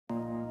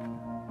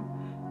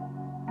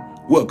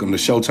Welcome to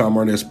Showtime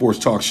Arnett Sports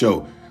Talk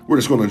Show. We're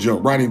just going to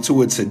jump right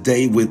into it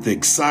today with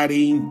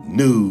exciting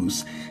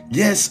news.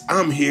 Yes,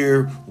 I'm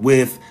here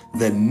with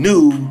the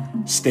new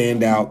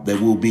standout that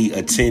will be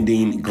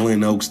attending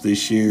Glen Oaks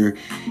this year.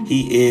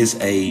 He is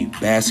a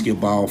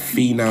basketball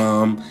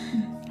phenom,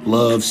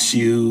 loves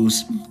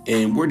shoes,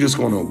 and we're just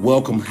going to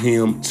welcome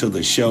him to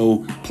the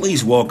show.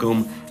 Please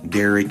welcome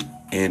Derek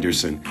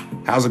Anderson.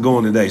 How's it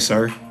going today,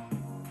 sir?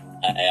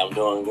 Hey, I'm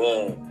doing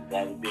good.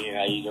 Glad to be here.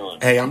 How you doing?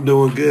 Hey, I'm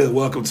doing good.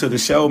 Welcome to the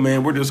show,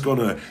 man. We're just going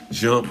to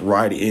jump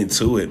right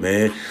into it,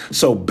 man.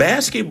 So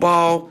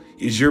basketball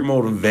is your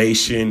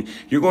motivation.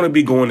 You're going to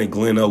be going to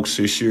Glen Oaks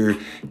this year.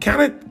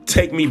 Kind of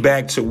take me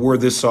back to where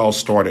this all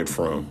started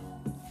from.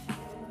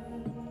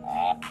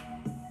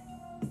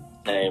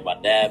 Hey, my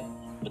dad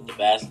put the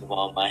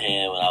basketball in my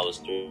hand when I was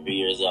 3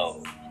 years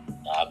old.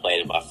 I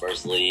played in my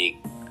first league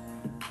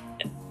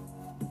in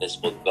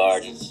Municipal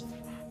Gardens.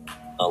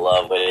 I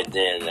love it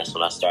then. That's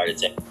when I started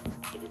taking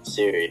it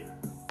serious.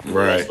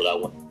 Right. That's what I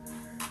want.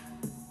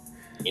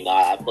 You know,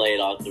 I played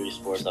all three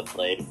sports. I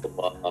played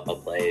football, I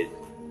played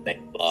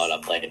baseball, and I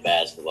played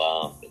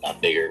basketball. And I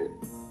figured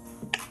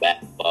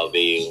basketball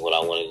being what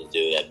I wanted to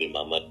do, that'd be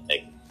my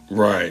money.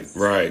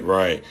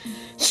 Right.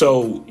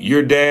 So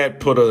your dad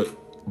put a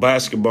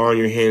basketball in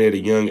your hand at a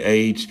young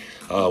age.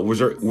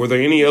 Were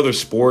there any other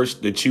sports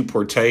that you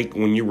partake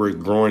when you were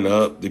growing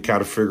up to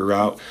kind of figure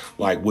out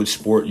like which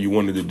sport you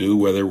wanted to do,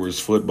 whether it was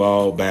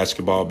football,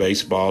 basketball,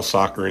 baseball,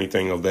 soccer,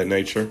 anything of that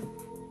nature?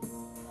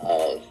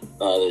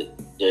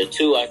 The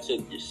two I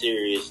took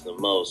serious the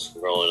most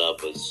growing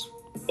up was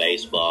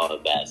baseball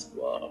and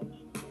basketball.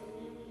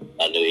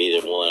 I knew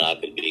either one I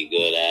could be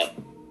good at,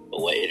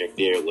 but what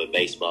interfered with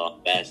baseball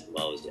and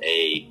basketball was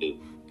AAU.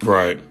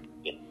 Right.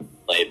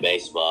 Play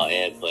baseball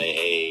and play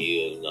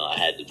AAU. You know, I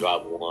had to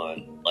drop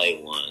one,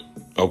 play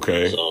one.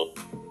 Okay. So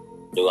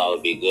knew I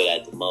would be good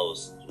at the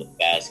most with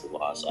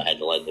basketball, so I had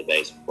to let the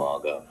baseball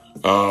go.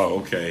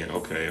 Oh, okay.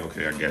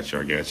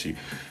 I got you.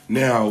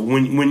 Now,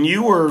 when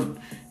you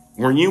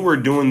were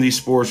doing these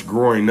sports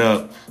growing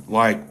up,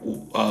 like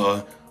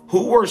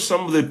who were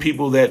some of the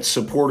people that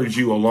supported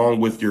you along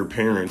with your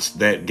parents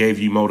that gave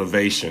you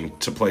motivation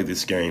to play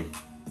this game?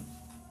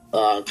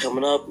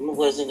 Coming up, it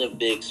wasn't a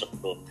big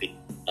circle of people.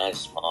 Not a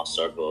small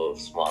circle,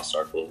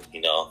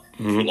 you know.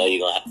 Mm-hmm. You know, you're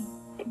going to have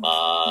your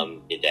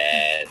mom, your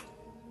dad.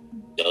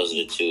 Those are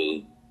the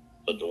two.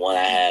 But the one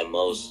I had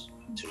most,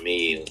 to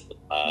me, was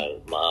my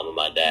mom and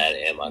my dad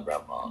and my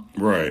grandma.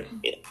 Right.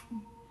 Yeah.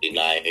 She's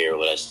not here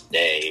with us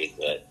today,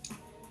 but,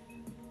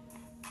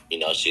 you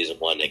know, she's the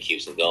one that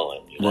keeps it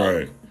going. You know?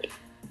 Right.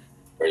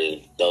 For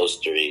those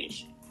three,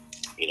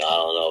 you know, I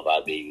don't know if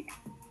I'd be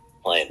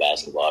playing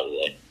basketball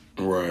today.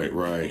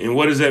 Right. And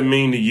what does that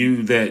mean to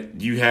you that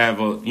you have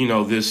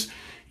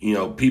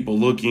people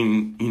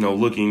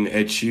looking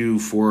at you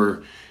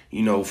for,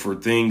 for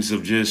things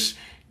of just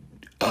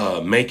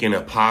making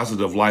a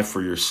positive life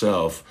for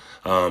yourself?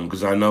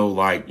 Because I know,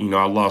 I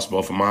lost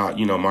both of my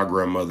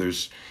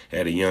grandmothers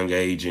at a young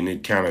age, and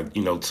it kind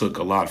of, took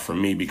a lot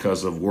from me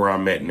because of where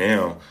I'm at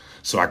now.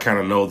 So I kind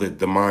of know that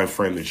the mind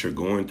frame that you're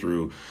going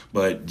through,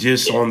 but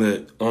just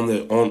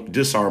on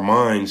just our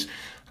minds,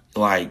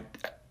 like,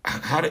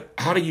 how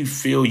do you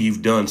feel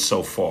you've done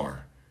so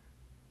far?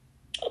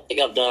 I think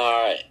I've done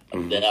all right.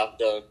 Mm-hmm. I've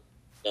done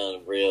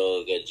a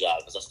real good job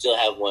because I still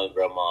have one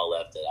grandma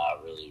left that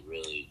I really,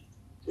 really,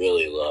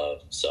 really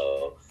love.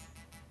 So,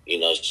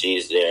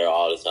 she's there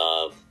all the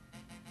time.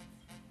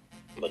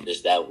 But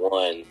just that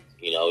one,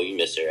 you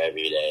miss her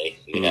every day.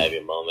 You have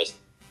your moments,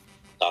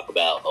 talk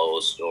about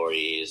old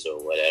stories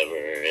or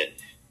whatever, and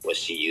what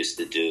she used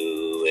to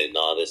do and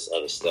all this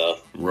other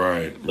stuff.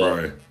 Right.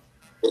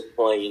 At this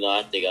point,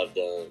 I think I've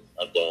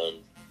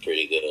done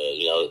pretty good.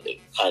 It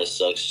kind of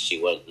sucks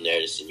she wasn't there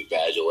to see me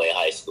graduate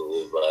high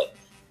school, but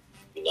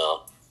I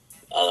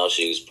know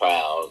she was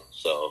proud.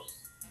 So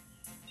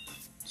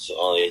it's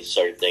only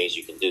certain things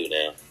you can do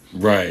now.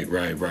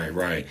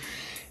 Right.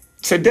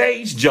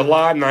 Today's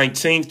July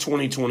 19th,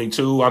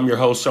 2022. I'm your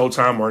host,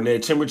 Showtime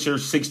Arnett. Temperature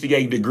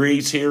 68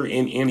 degrees here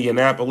in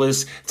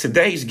Indianapolis.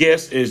 Today's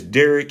guest is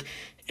Derek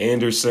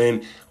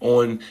Anderson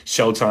on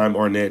Showtime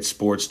Arnett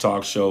Sports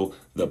Talk Show,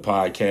 the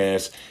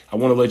podcast. I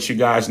want to let you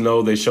guys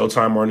know that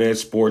Showtime Arnett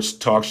Sports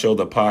Talk Show,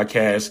 the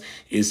podcast,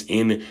 is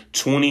in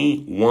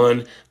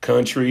 21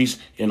 countries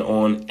and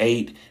on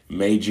 8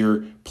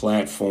 major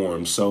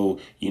platforms. So,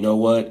 you know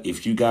what?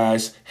 If you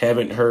guys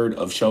haven't heard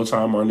of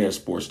Showtime Arnett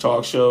Sports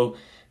Talk Show,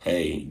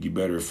 hey, you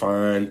better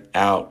find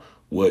out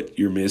what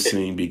you're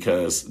missing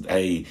because,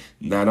 hey,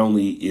 not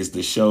only is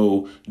the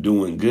show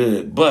doing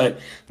good, but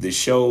the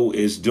show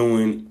is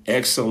doing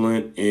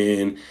excellent.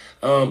 And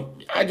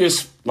I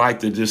just like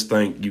to just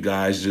thank you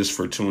guys just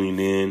for tuning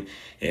in.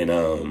 And,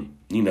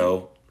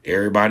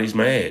 everybody's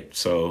mad.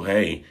 So,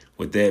 hey,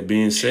 with that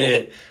being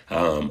said,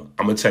 I'm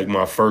going to take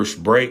my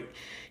first break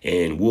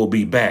and we'll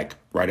be back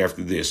right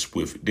after this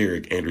with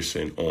Derek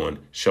Anderson on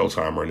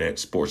Showtime Arnett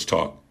Sports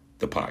Talk,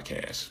 the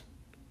podcast.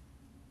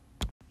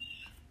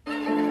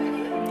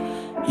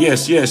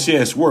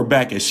 Yes. We're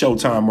back at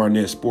Showtime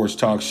Arnett Sports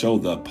Talk Show,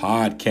 the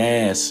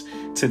podcast.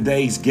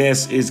 Today's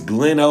guest is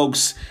Glen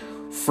Oaks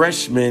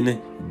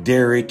freshman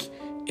Derek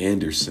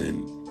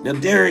Anderson. Now,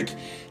 Derek,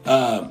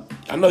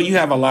 I know you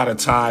have a lot of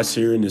ties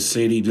here in the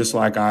city, just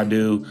like I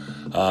do.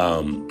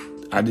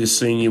 I just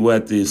seen you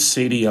at the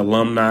city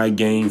alumni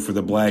game for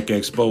the Black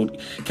Expo.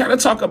 Kind of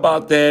talk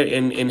about that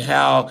and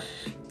how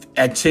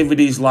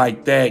activities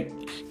like that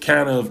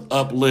kind of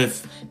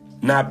uplift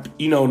not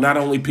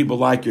only people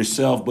like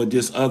yourself, but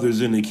just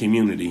others in the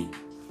community.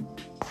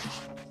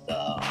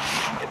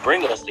 It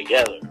brings us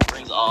together. It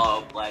brings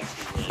all Black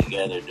people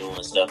together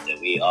doing stuff that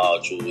we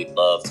all truly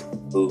love to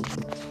do,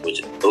 which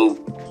is hoop.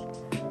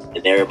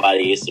 And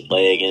everybody used to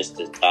play against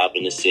the top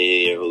in the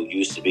city or who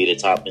used to be the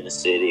top in the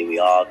city. We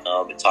all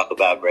come and talk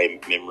about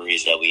great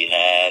memories that we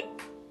had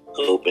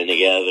hooping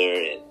together.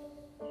 And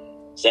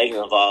second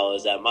of all,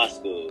 it's at my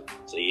school.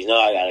 So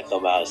I got to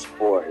come out and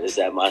support. It's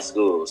at my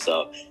school.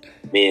 So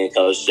me and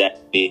Coach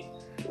Jackie,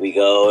 we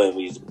go and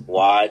we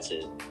watch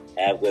and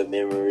have good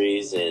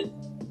memories. And,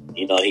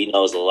 he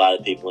knows a lot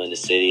of people in the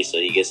city. So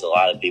he gets a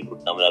lot of people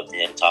coming up to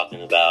him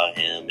talking about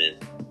him and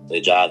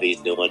the job he's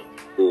doing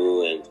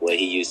and what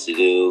he used to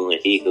do. And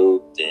he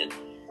hooped. And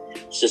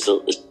it's just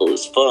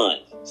it's fun.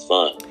 It's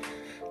fun.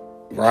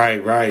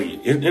 Right.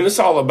 And it's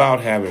all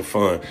about having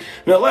fun.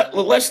 Now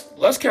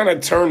let's kind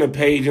of turn the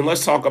page and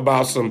let's talk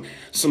about some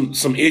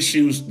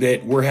issues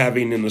that we're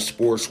having in the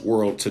sports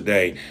world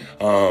today.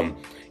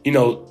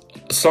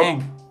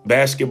 Some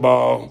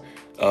basketball,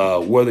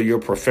 whether you're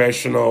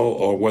professional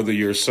or whether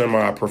you're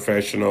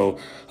semi-professional,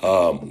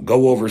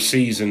 go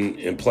overseas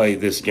and play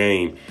this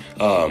game.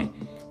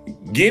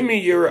 Give me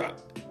your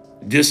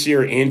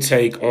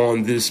intake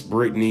on this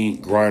Brittany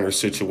Griner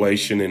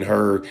situation and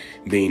her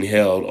being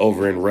held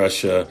over in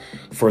Russia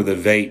for the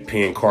vape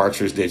pen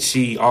cartridge that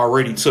she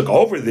already took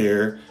over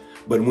there.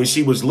 But when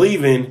she was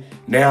leaving,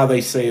 now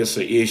they say it's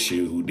an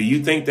issue. Do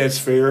you think that's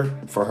fair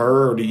for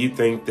her, or do you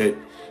think that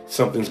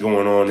something's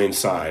going on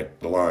inside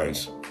the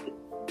lines?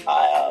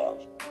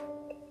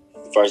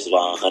 First of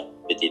all,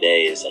 150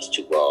 days, that's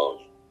too long.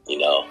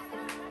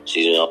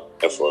 She's been up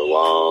there for a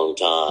long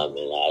time,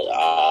 and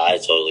I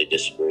totally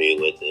disagree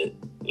with it.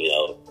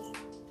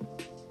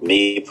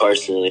 Me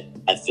personally,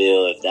 I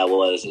feel if that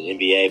was an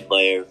NBA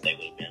player, they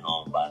would have been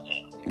home by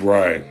now.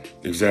 Right,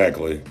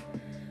 exactly.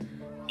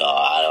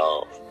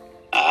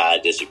 I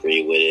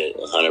disagree with it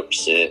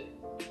 100%.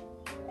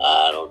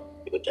 I don't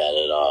agree with that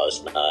at all.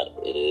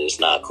 It's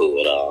not cool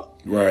at all.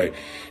 Right.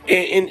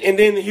 And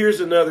then here's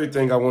another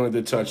thing I wanted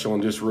to touch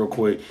on just real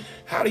quick.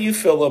 How do you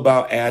feel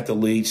about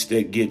athletes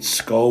that get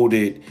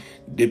scolded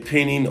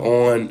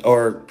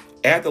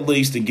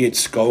athletes that get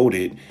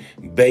scolded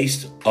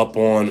based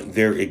upon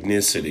their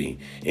ethnicity?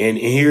 And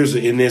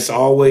it's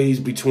always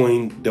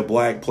between the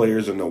black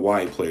players and the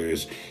white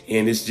players.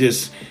 And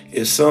it's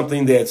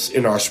something that's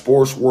in our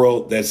sports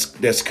world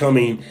that's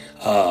coming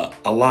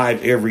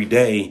alive every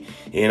day.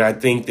 And I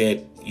think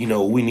that,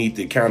 we need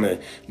to kind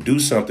of do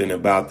something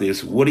about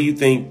this. What do you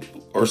think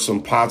are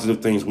some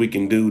positive things we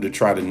can do to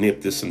try to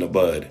nip this in the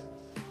bud?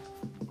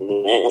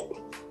 Man,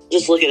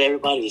 just look at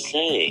everybody the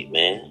same,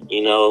 man.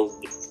 You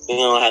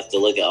don't have to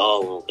look at,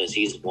 because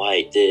he's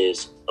white,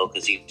 this,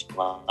 because he's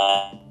black.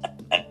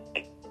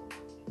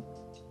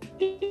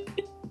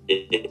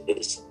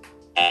 It's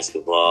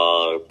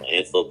basketball or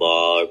playing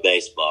football or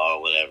baseball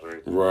or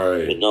whatever.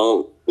 Right. But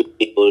don't treat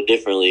people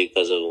differently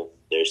because of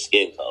their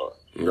skin color.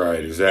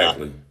 Right,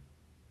 exactly.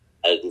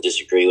 I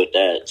disagree with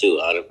that too,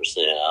 100%. I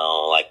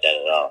don't like that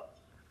at all.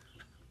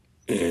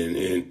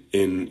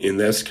 And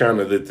that's kind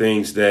of the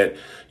things that,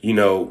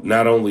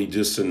 not only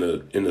just in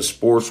the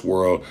sports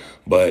world,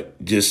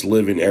 but just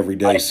living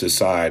everyday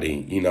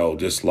society,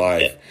 just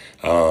life.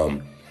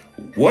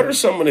 What are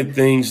some of the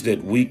things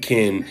that we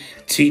can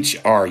teach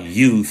our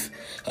youth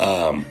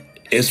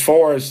as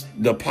far as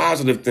the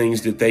positive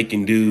things that they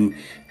can do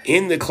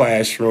in the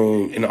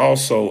classroom and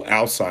also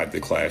outside the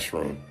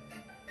classroom?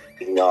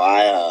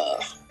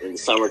 In the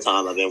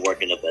summertime, I've been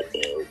working up at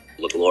the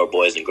LaGlore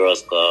Boys and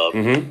Girls Club,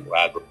 where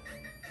I grew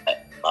up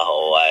my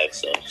whole life.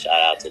 So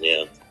shout out to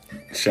them.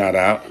 Shout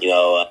out.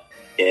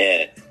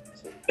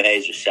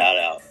 Major shout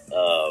out.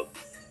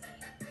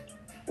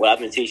 What I've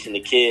been teaching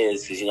the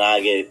kids, because,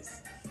 I get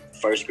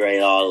first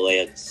grade all the way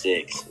up to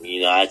 6.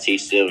 I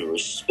teach them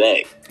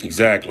respect.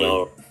 Exactly.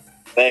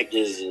 Respect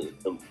is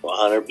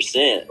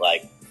 100%.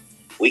 Like,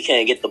 we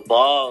can't get the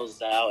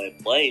balls out and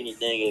play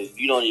anything if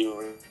you don't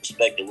even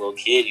respect the little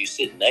kid you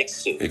sit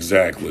next to.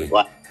 Exactly.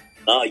 Like,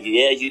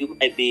 you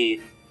might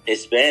be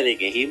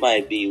Hispanic and he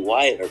might be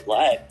white or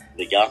black,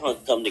 but y'all gonna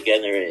come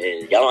together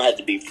and y'all don't have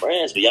to be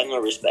friends, but y'all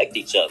gonna respect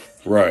each other.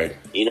 Right.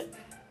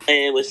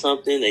 Playing with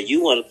something that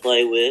you want to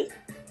play with,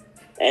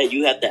 hey,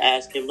 you have to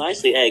ask him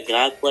nicely, hey, can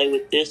I play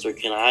with this or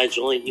can I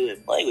join you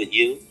and play with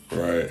you?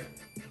 Right.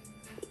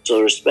 So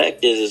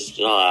respect is,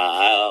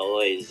 I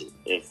always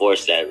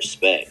enforce that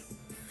respect.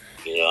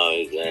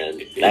 And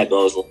that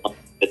goes along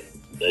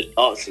with the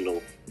adults in the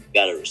world. You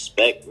gotta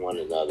respect one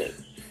another.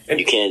 And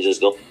you can't just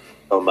go to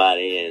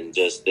somebody and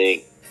just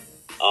think,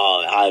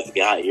 oh, I've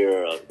gained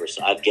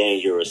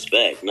your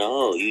respect.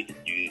 No, you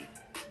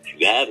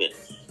haven't.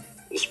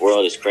 This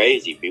world is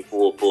crazy. People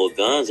will pull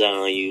guns out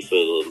on you for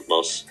the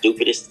most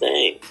stupidest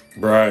thing.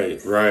 Right.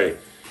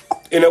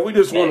 We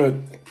just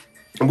want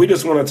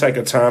to take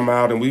a time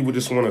out, and we would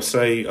just want to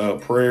say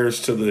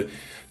prayers to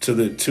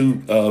the two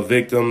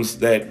victims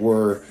that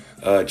were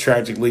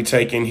tragically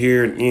taken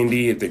here in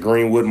Indy at the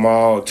Greenwood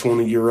Mall. A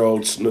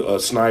 20-year-old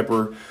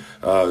sniper,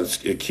 a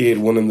kid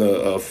went in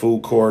the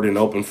food court and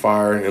opened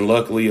fire, and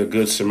luckily a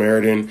good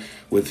Samaritan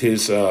with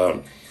his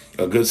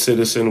a good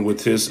citizen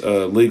with his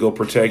legal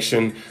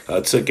protection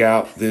took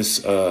out this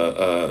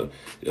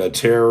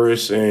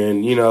terrorist.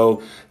 And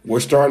we're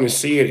starting to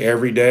see it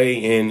every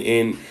day.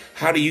 And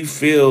how do you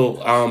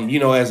feel,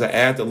 as an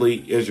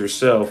athlete, as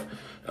yourself?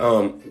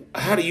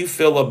 How do you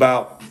feel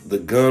about the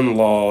gun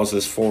laws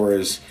as far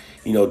as,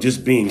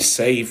 just being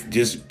safe,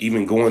 just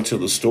even going to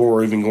the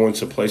store, even going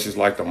to places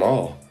like the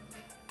mall?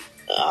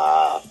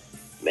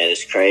 Man,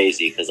 it's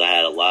crazy because I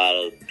had a lot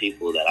of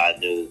people that I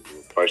knew who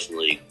were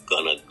personally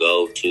going to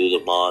go to the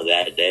mall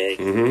that day.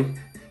 Mm-hmm.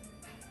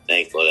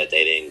 Thankful that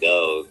they didn't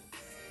go.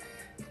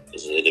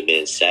 Because it would have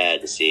been sad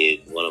to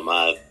see one of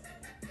my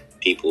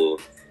people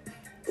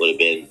would have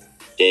been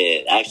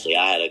dead. Actually,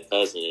 I had a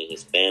cousin and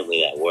his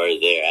family that were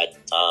there at the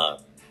time.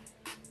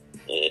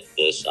 And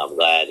I'm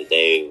glad that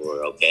they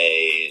were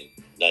okay and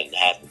nothing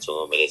happened to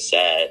them, but it's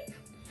sad.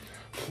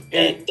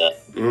 And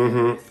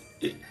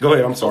Go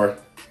ahead, I'm sorry.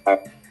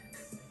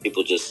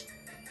 People just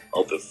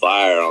open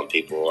fire on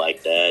people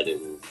like that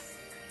and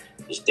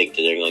just think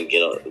that they're going to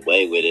get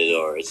away with it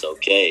or it's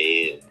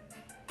okay.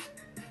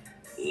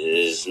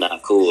 It's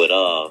not cool at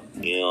all.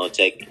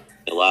 Take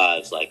their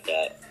lives like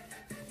that.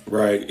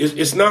 Right.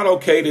 It's not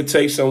okay to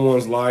take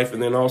someone's life.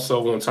 And then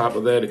also on top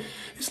of that,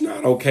 it's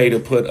not okay to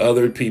put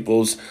other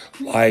people's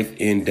life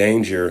in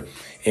danger.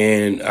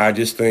 And I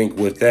just think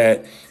with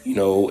that,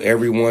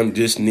 everyone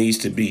just needs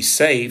to be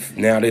safe.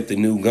 Now that the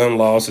new gun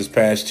laws has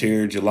passed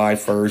here July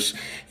 1st,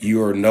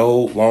 you are no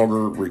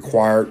longer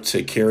required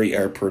to carry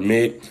a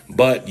permit,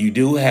 but you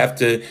do have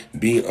to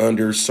be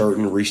under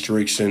certain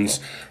restrictions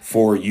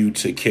for you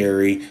to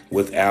carry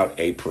without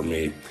a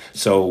permit.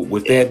 So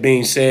with that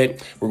being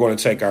said, we're going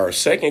to take our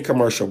second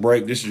commercial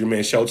break. This is your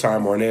man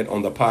Showtime Arnett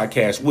on the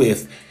podcast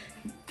with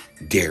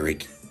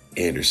Derek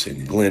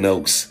Anderson, Glen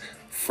Oaks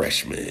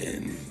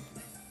freshman.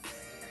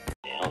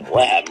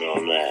 What happened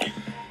on that?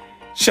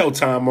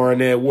 Showtime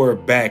Arnett, we're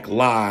back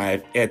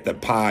live at the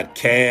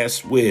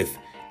podcast with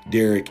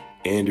Derek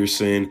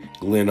Anderson,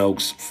 Glen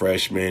Oaks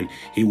freshman.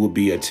 He will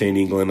be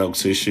attending Glen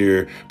Oaks this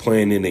year,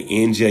 playing in the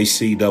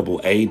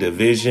NJCAA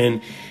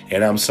division.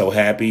 And I'm so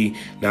happy,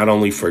 not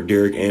only for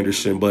Derek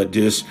Anderson, but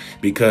just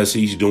because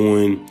he's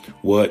doing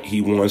what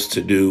he wants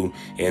to do,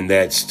 and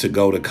that's to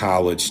go to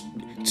college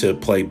to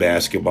play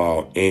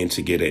basketball and to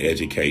get an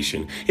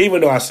education. Even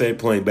though I said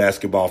playing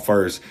basketball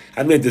first,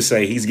 I meant to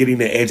say he's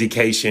getting an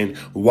education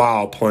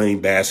while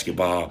playing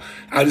basketball.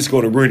 I'm just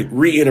going to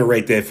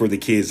reiterate that for the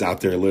kids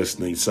out there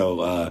listening.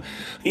 So,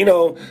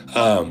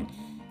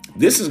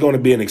 this is going to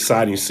be an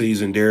exciting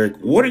season, Derek.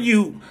 What are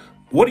you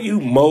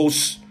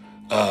most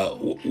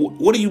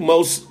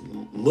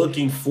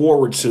looking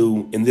forward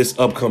to in this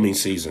upcoming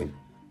season?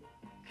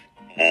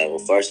 Well,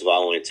 first of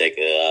all, I want to take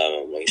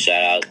a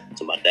shout out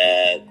to my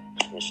dad.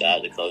 A shout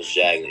out to Coach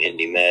Jack and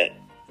Indy Met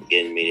for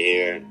getting me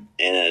here.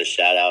 And a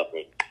shout out for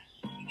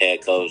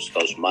head coach,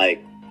 Coach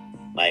Mike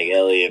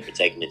Elliott, for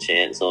taking a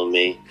chance on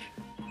me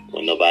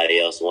when nobody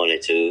else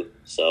wanted to.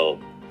 So,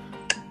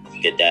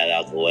 get that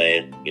out the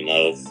way.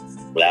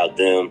 Without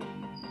them,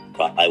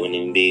 probably wouldn't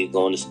even be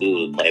going to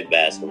school to play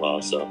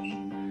basketball. So,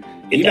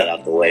 get that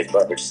out the way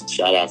first.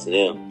 Shout out to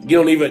them.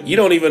 You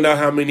don't even know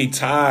how many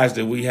ties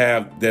that we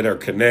have that are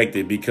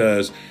connected,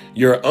 because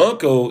your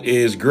uncle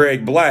is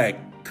Greg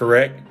Black,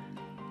 correct?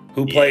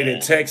 Who played in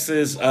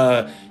Texas.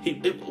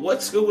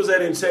 What school was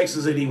that in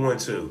Texas that he went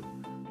to?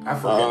 I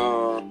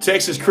forgot.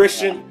 Texas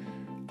Christian?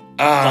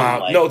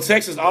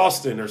 Texas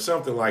Austin or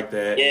something like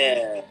that.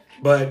 Yeah.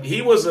 But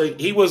he was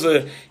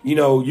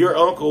your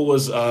uncle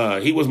was,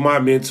 he was my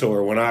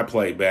mentor when I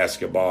played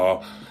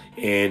basketball.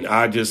 And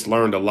I just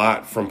learned a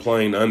lot from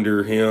playing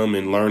under him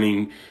and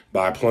learning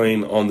by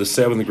playing on the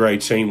 7th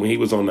grade team when he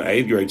was on the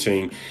 8th grade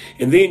team.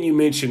 And then you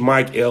mentioned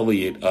Mike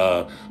Elliott.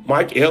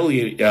 Mike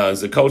Elliott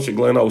is the coach at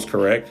Glen Oaks,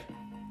 correct?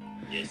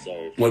 Yes,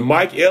 sir. When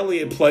Mike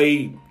Elliott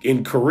played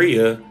in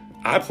Korea,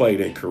 I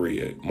played in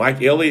Korea.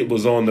 Mike Elliott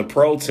was on the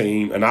pro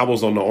team, and I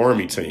was on the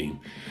Army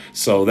team.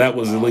 So that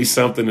was at least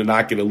something that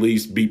I could at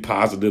least be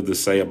positive to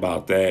say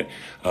about that.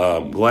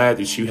 Glad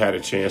that you had a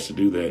chance to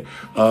do that.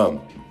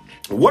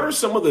 What are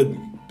some of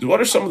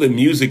the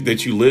music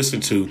that you listen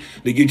to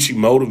that gets you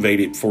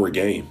motivated for a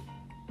game?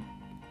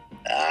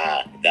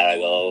 Gotta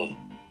go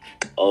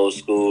old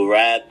school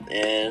rap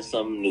and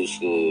some new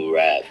school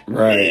rap.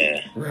 Right,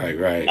 yeah.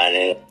 Right.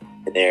 And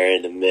they're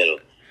in the middle.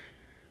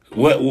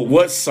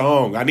 What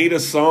song? I need a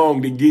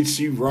song that gets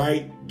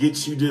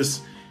you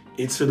just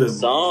into the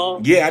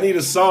song. Yeah, I need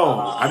a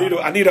song.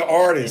 I need an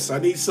artist. I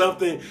need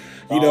something.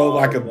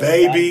 like a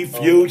Baby,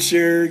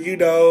 Future,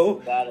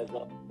 Gotta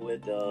go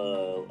with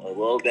a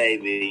Lil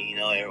Baby.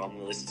 Everyone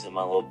gonna listen to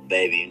my Lil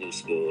Baby, new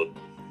school.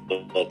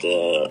 But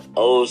the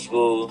old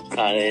school,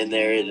 kind of in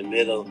there in the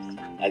middle,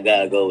 I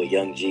gotta go with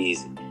Young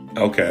Jeezy.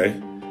 Okay.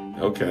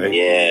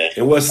 Yeah.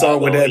 And what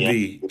song would that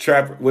be?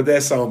 Would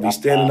that song be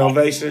Standing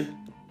Ovation?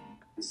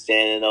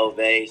 Standing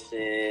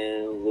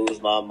Ovation,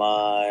 Lose My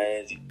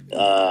Mind,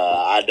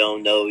 I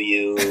Don't Know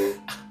You.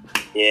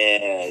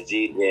 Yeah,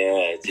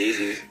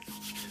 Jeezy.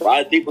 A lot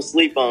of people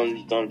sleep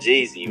on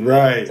Jeezy.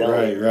 Right.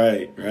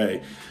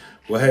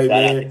 Well, hey,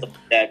 man.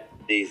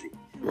 Jeezy.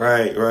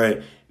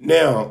 Right.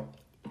 Now,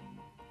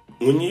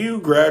 when you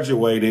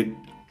graduated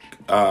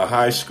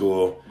high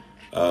school,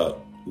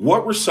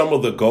 what were some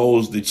of the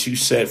goals that you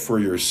set for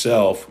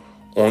yourself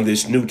on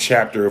this new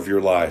chapter of your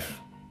life?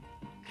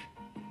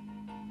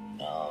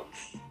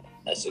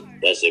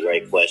 That's a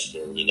great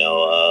question.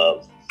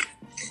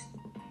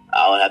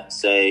 I would have to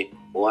say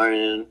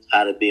learning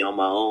how to be on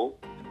my own.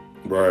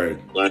 Right.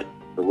 Learning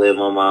to live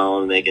on my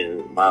own,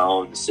 making my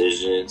own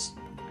decisions,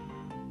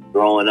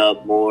 growing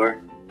up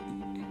more.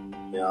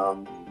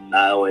 Not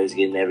always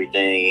getting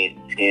everything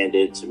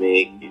handed to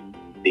me,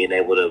 being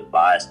able to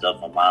buy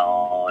stuff on my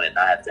own and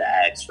not have to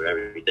ask for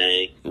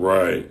everything.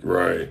 Right.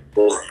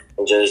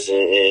 Just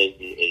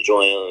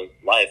enjoying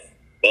life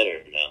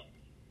better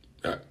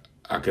now.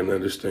 I can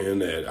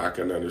understand that.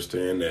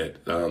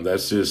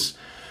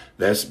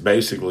 That's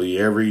basically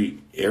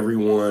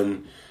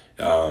everyone.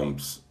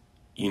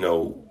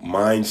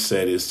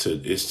 Mindset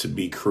is to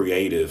be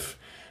creative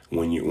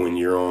when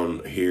you're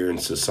on here in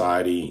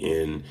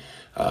society, and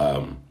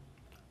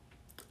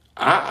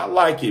I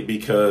like it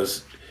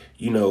because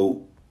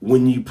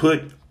when you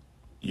put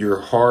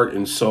your heart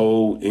and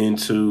soul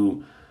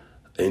into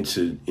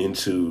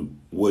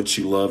what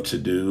you love to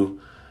do,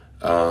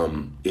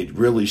 it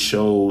really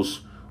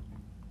shows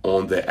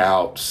on the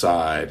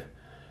outside.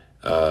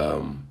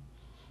 And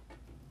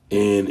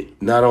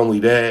not only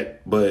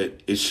that,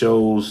 but it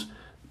shows,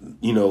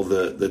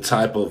 the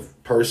type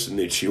of person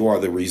that you are,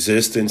 the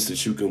resistance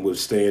that you can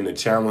withstand, the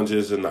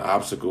challenges and the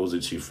obstacles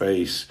that you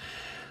face.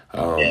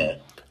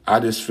 I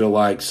just feel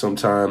like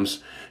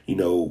sometimes,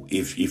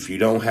 if you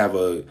don't have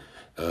a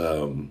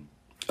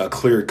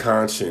clear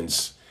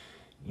conscience,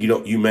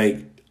 you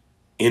make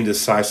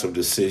indecisive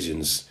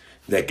decisions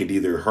that could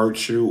either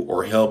hurt you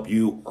or help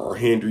you or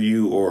hinder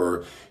you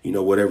or,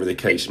 whatever the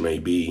case may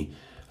be.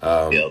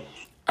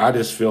 I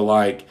just feel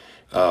like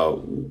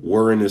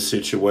we're in a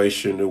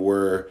situation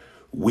where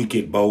we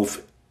could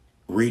both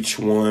reach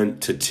one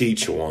to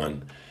teach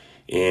one.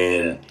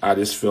 And I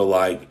just feel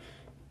like,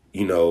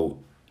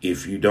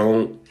 if you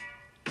don't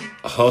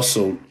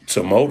hustle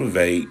to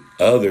motivate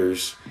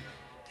others,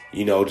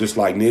 just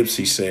like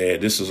Nipsey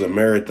said, this is a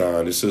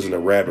marathon. This isn't a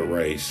rabbit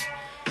race.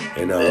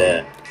 And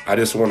I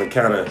just want to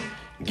kind of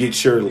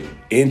get your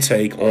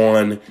intake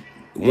on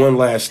one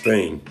last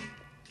thing.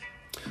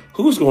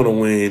 Who's going to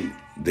win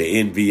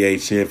the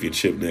NBA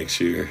championship next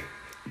year?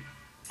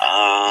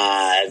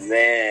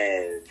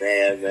 Man.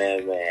 I've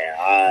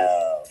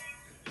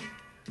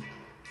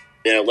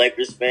been a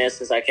Lakers fan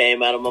since I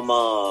came out of my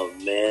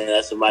mom, man.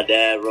 That's what my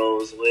dad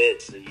rolls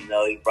with. So,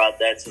 he brought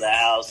that to the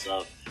house.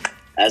 So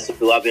that's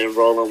who I've been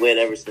rolling with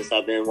ever since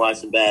I've been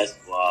watching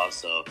basketball.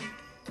 So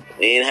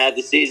we didn't have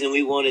the season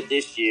we wanted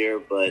this year,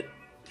 but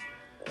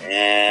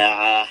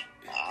I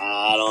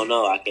don't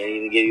know. I can't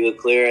even give you a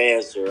clear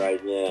answer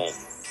right now.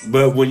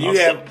 But when you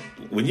got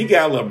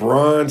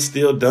LeBron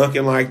still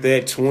dunking like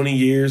that 20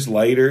 years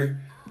later,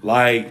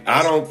 I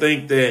don't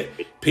think that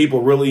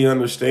people really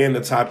understand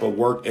the type of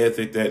work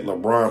ethic that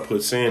LeBron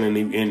puts in,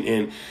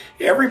 and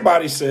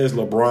everybody says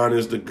LeBron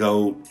is the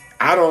GOAT.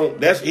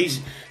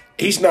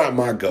 He's not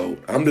my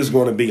GOAT. I'm just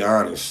going to be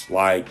honest.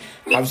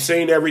 I've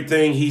seen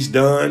everything he's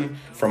done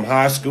from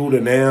high school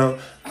to now.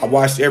 I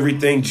watched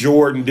everything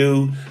Jordan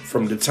do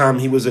from the time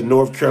he was at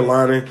North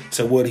Carolina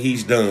to what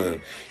he's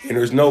done. And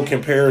there's no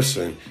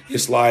comparison.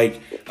 It's I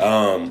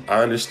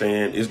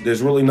understand.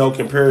 There's really no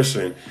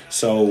comparison.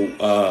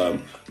 So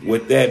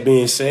with that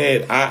being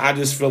said, I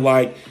just feel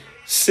like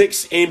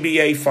 6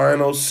 NBA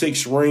finals,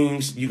 6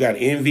 rings. You got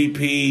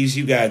MVPs.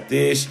 You got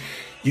this.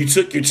 You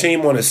took your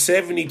team on a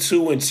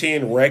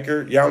 72-10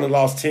 record. You only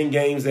lost 10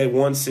 games that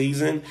one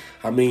season.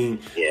 I'm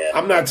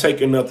not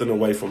taking nothing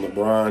away from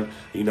LeBron.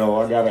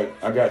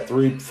 I got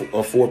 3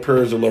 or 4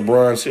 pairs of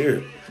LeBrons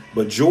here,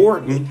 but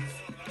Jordan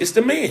is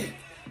the man.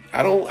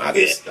 I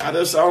just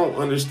don't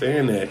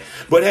understand that.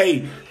 But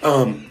hey,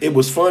 it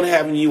was fun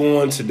having you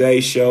on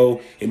today's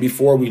show. And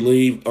before we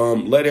leave,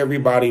 let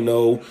everybody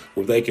know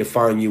where they can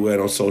find you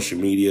on social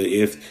media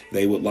if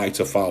they would like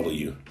to follow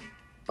you.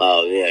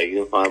 Oh, yeah,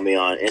 you can find me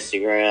on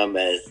Instagram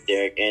as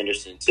Derek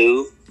Anderson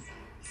 2.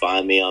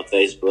 Find me on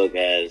Facebook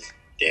as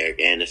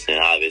Derek Anderson,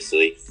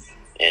 obviously.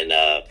 And,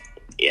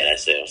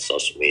 that's it on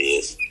social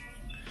medias.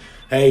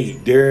 Hey,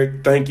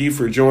 Derek, thank you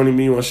for joining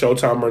me on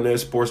Showtime Arnett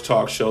Sports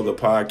Talk Show, the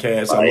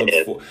podcast.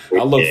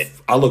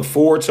 I look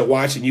forward to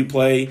watching you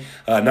play,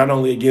 not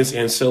only against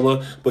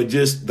Ancilla, but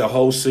just the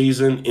whole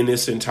season in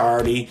its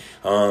entirety.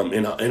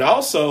 And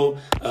also,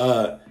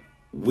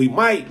 we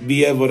might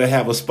be able to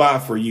have a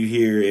spot for you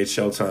here at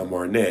Showtime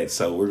Arnett.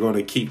 So we're going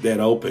to keep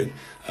that open.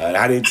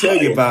 I didn't tell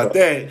you about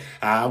that.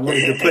 I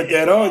wanted to put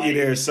that on you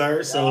there,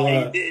 sir.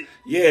 So,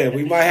 yeah,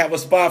 we might have a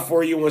spot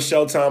for you on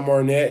Showtime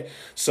Arnett.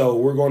 So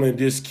we're going to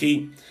just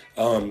keep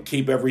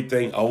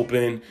everything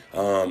open,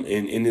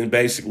 and then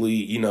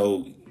basically,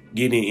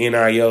 getting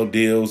NIL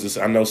deals is,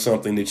 I know,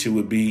 something that you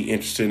would be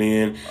interested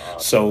in.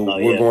 So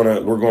we're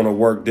gonna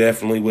work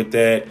definitely with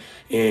that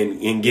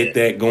and get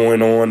that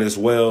going on as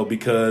well,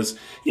 because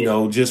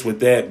just with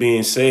that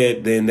being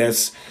said, then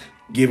that's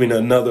giving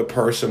another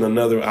person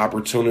another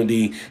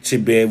opportunity to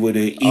be able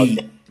to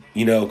eat.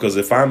 Because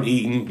if I'm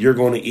eating, you're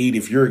going to eat.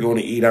 If you're going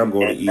to eat, I'm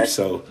going to eat.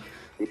 So,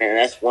 man,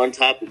 that's one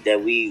topic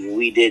that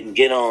we didn't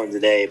get on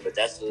today, but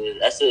that's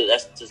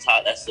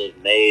a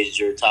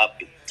major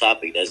topic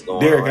that's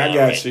going on. Derek, I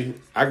got you.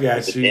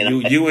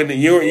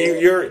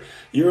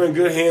 You're in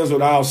good hands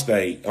with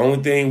Allstate.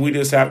 Only thing we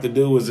just have to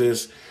do is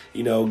just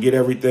get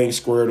everything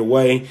squared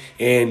away.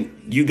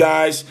 And you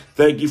guys,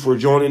 thank you for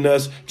joining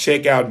us.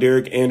 Check out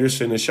Derek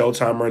Anderson and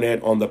Showtime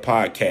Arnett on the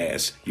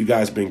podcast. You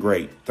guys been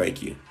great.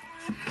 Thank you.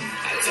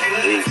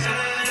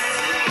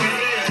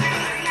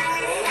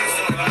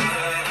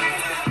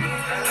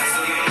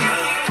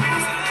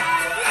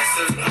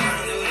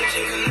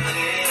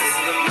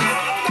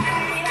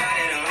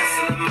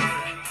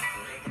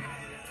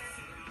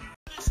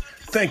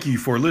 Thank you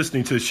for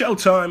listening to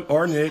Showtime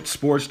Arnett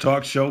Sports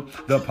Talk Show,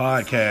 the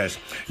podcast.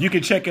 You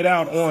can check it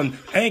out on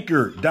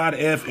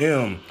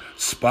Anchor.fm,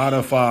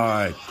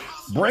 Spotify,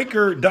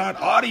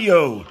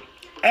 Breaker.audio,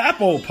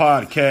 Apple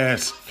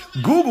Podcasts,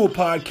 Google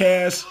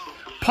Podcasts,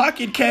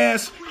 Pocket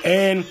Casts,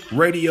 and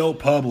Radio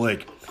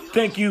Public.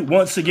 Thank you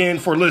once again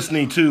for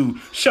listening to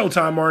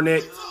Showtime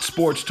Arnett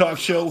Sports Talk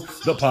Show,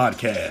 the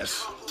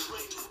podcast.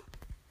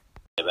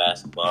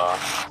 Basketball.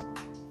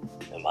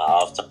 In my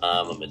off time,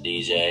 I'm a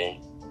DJ.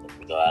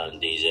 Go out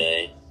and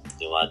DJ,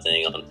 do my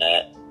thing on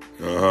that.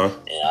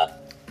 And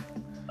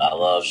I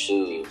love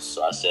shoes,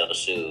 so I sell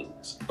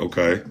shoes.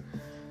 Okay.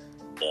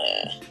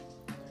 Yeah.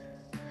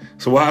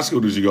 So what high school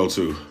did you go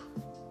to?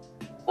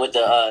 Went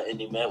to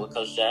Indy Met with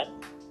Coach Jack.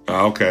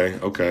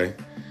 Okay.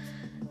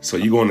 So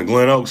you going to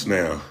Glen Oaks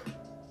now?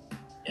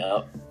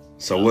 Yep.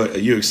 So what, are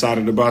you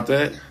excited about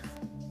that?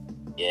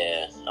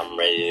 Yeah, I'm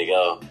ready to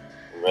go.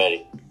 I'm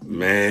ready.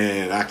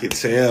 Man, I could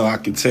tell.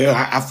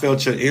 I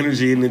felt your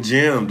energy in the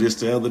gym just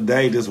the other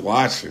day, just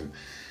watching.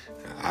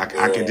 I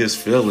could just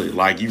feel it.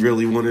 Like you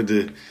really wanted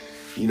to,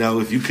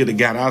 if you could have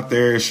got out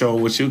there and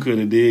shown what you could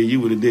have did, you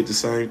would have did the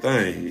same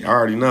thing. I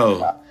already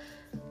know.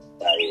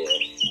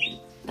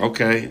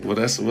 Okay, well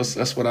that's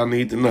what I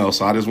need to know.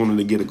 So I just wanted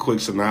to get a quick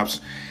synopsis